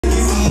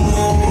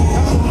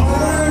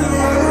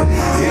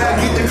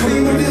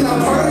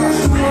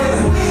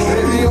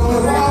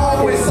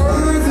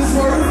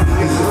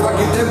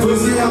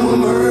I'm a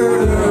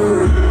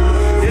murderer.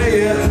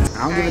 Yeah.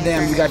 I don't give a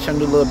damn, you got your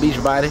new little beach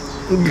body.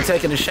 You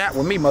taking a shot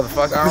with me,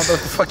 motherfucker. I don't know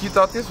what the fuck you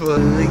thought this was.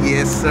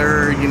 Yes,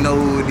 sir. You know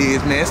who it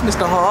is, man. It's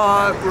Mr.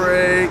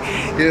 Heartbreak.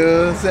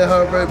 Yeah, said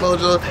Heartbreak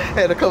Mojo.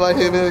 Had to come out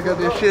here, man, got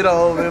this shit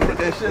on, man. Put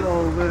that shit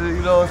on, man.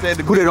 You know what I'm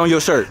saying? Put it on your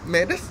shirt.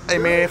 Man, this, hey,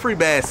 man, free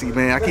Bassy,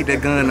 man. I keep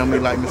that gun on me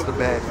like Mr.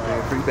 Bassy,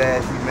 man. Free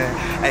Bassy, man.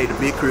 Hey, the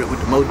big crib with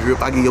the most drip.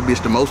 I give your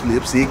bitch the most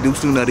lipstick. Do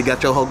sooner. They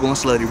got your hoe going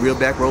slutty. Real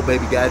back row,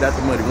 baby. Got out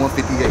the money.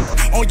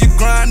 158. On your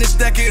grind and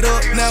stack it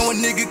up. Now a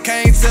nigga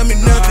can't tell me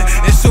nothing.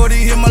 And shorty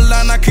hit my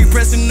line, I keep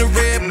pressing the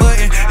red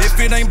button. If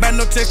it ain't about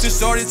no texture,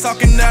 shorty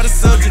talking out of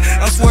subject.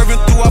 I'm swerving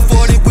through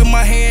I-40 with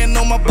my hand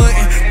on my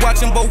button.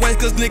 Watching both ways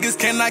cause niggas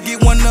cannot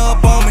get one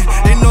up on me.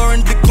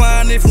 Ignoring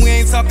decline if we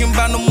ain't talking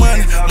about no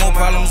money. More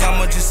problems,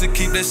 I'ma just to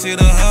keep that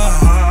shit 100. Catch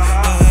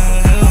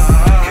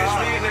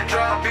me in the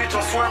drop, bitch,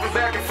 I'm swerving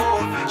back and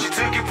forth. She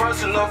took it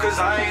personal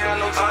cause I ain't had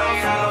no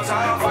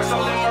time. Rocks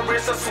all in my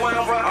wrist, I swear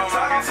I'm rocking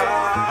time.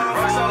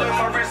 Rocks all in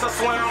my wrist, I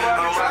swear I'm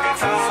rocking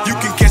time. You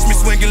can catch me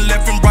swinging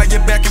left and right, yeah,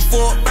 back and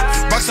forth.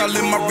 Rocks all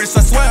in my wrist,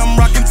 I swear I'm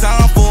rocking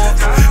time for.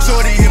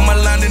 Shorty hit my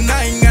line and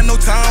I ain't got no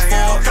time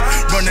for.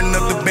 Running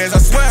up the bands, I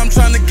swear I'm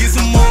trying to get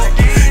some more.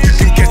 You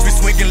can catch me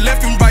swinging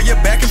left and right, yeah,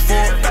 back and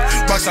forth.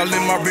 Rocks all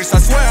in my wrist, I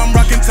swear I'm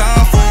rocking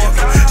time for.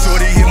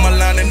 Shorty hit my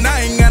line and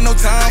I ain't got no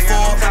time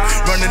for.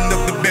 Running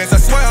up the bands, I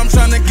swear I'm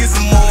trying to get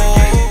some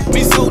more.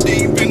 Me so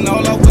deep and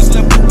all I was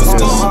left with was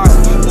gone.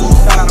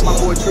 Shout out to my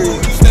boy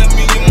Triggaz. You stabbed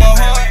me in my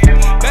heart.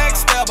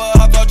 Backstabber,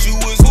 I thought you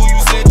was who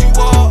you said you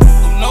are.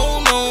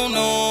 No,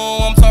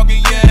 I'm talking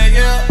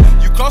yeah.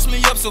 You cross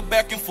me up so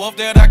back and forth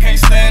that I can't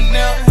stand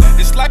there.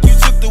 It's like you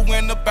took the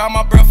wind up out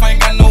my breath, I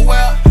ain't got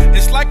nowhere.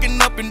 It's like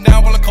an up and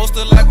down roller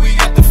coaster like we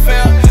at the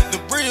fair. The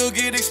real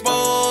get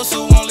exposed,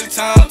 so only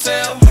time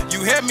tell.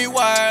 You had me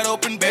wide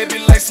open, baby,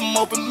 like some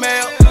open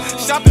mail.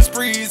 Shopping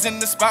sprees in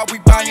the spot, we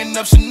buying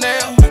up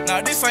Chanel.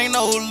 Now this ain't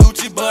no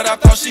Lucci, but I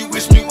thought she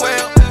wished me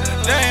well.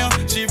 Damn,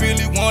 she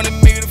really wanted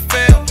me to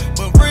fail,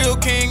 but real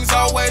kings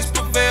always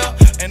prevail.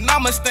 And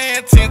I'ma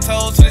stand 10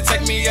 toes till they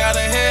take me out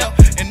of hell.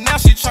 And now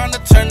she tryna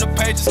turn the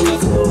pages.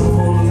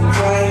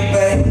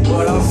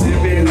 What I'm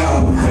sipping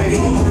on, baby.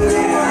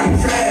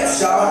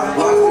 Flash off,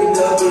 watch me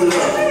double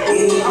up. I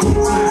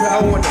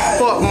know what the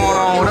fuck going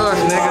on with us,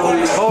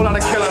 nigga. Whole lot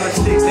of Carolina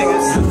shit, nigga.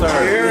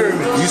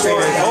 You see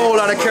that? Whole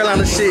lot of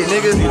Carolina shit,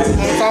 nigga. What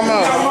I'm talking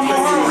about?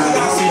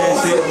 You see that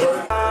shit?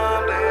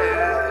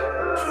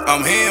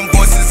 I'm hearing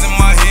voices in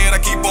my head, I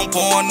keep on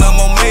pouring up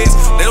more meds.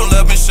 They don't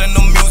love and share no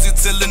music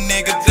till a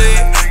nigga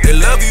dead. They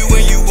love you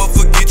when you up,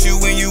 forget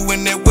you when you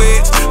in that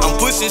wedge. I'm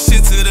pushing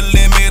shit to the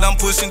limit, I'm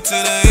pushing to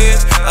the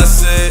edge. I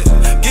said,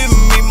 give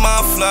me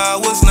my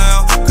flowers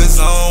now, cause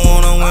I don't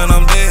want them when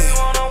I'm dead.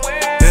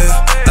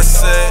 Yeah, I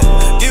said,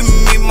 give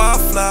me my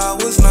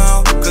flowers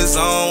now, cause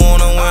I don't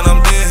want them when I'm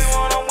dead.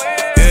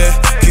 Yeah,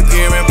 keep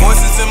hearing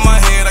voices in my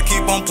head, I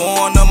keep on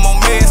pouring up more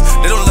meds.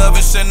 They don't love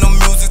and share no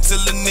music till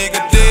a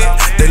nigga dead.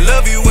 They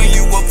love you when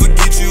you up,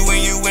 forget you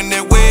when you in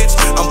that wedge.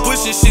 I'm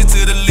pushing shit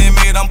to the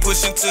limit, I'm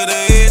pushing to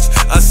the edge.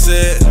 I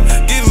said,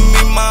 give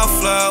me my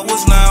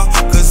flowers now,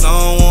 cause I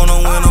don't want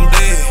them when I'm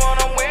dead.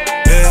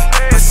 Yeah,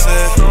 I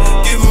said,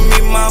 give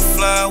me my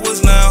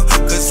flowers now,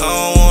 cause I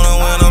don't want them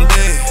when I'm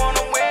dead.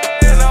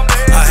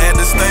 I had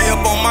to stay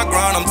up on my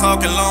grind, I'm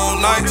talking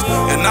long nights.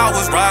 And I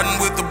was riding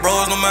with the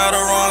bros no matter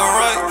wrong or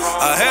right.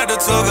 I had to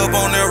tug up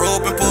on that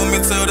rope and pull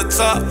me to the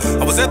top.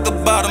 I was at the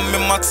bottom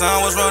and my time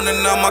was running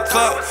out my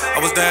clock.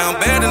 I was down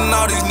bad and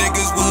all these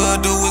niggas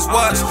would do is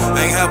watch.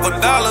 Ain't half a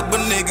dollar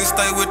but niggas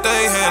stay with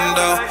they hand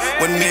out.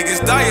 When niggas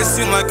die it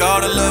seem like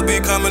all the love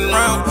be coming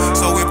round.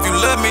 So if you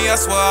love me I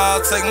swear I'll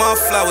take my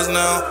flowers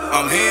now.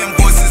 I'm hearing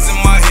voices in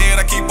my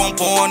head, I keep on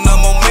pouring up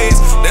more meds.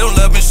 They don't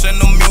love and share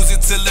no music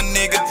till a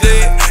nigga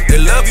dead.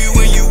 They love you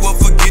when you up,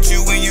 forget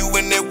you when you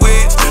in that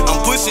wedge.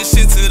 I'm pushing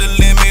shit to the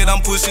limit, I'm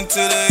pushing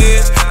to the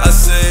edge. I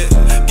said,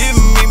 give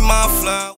me my flowers.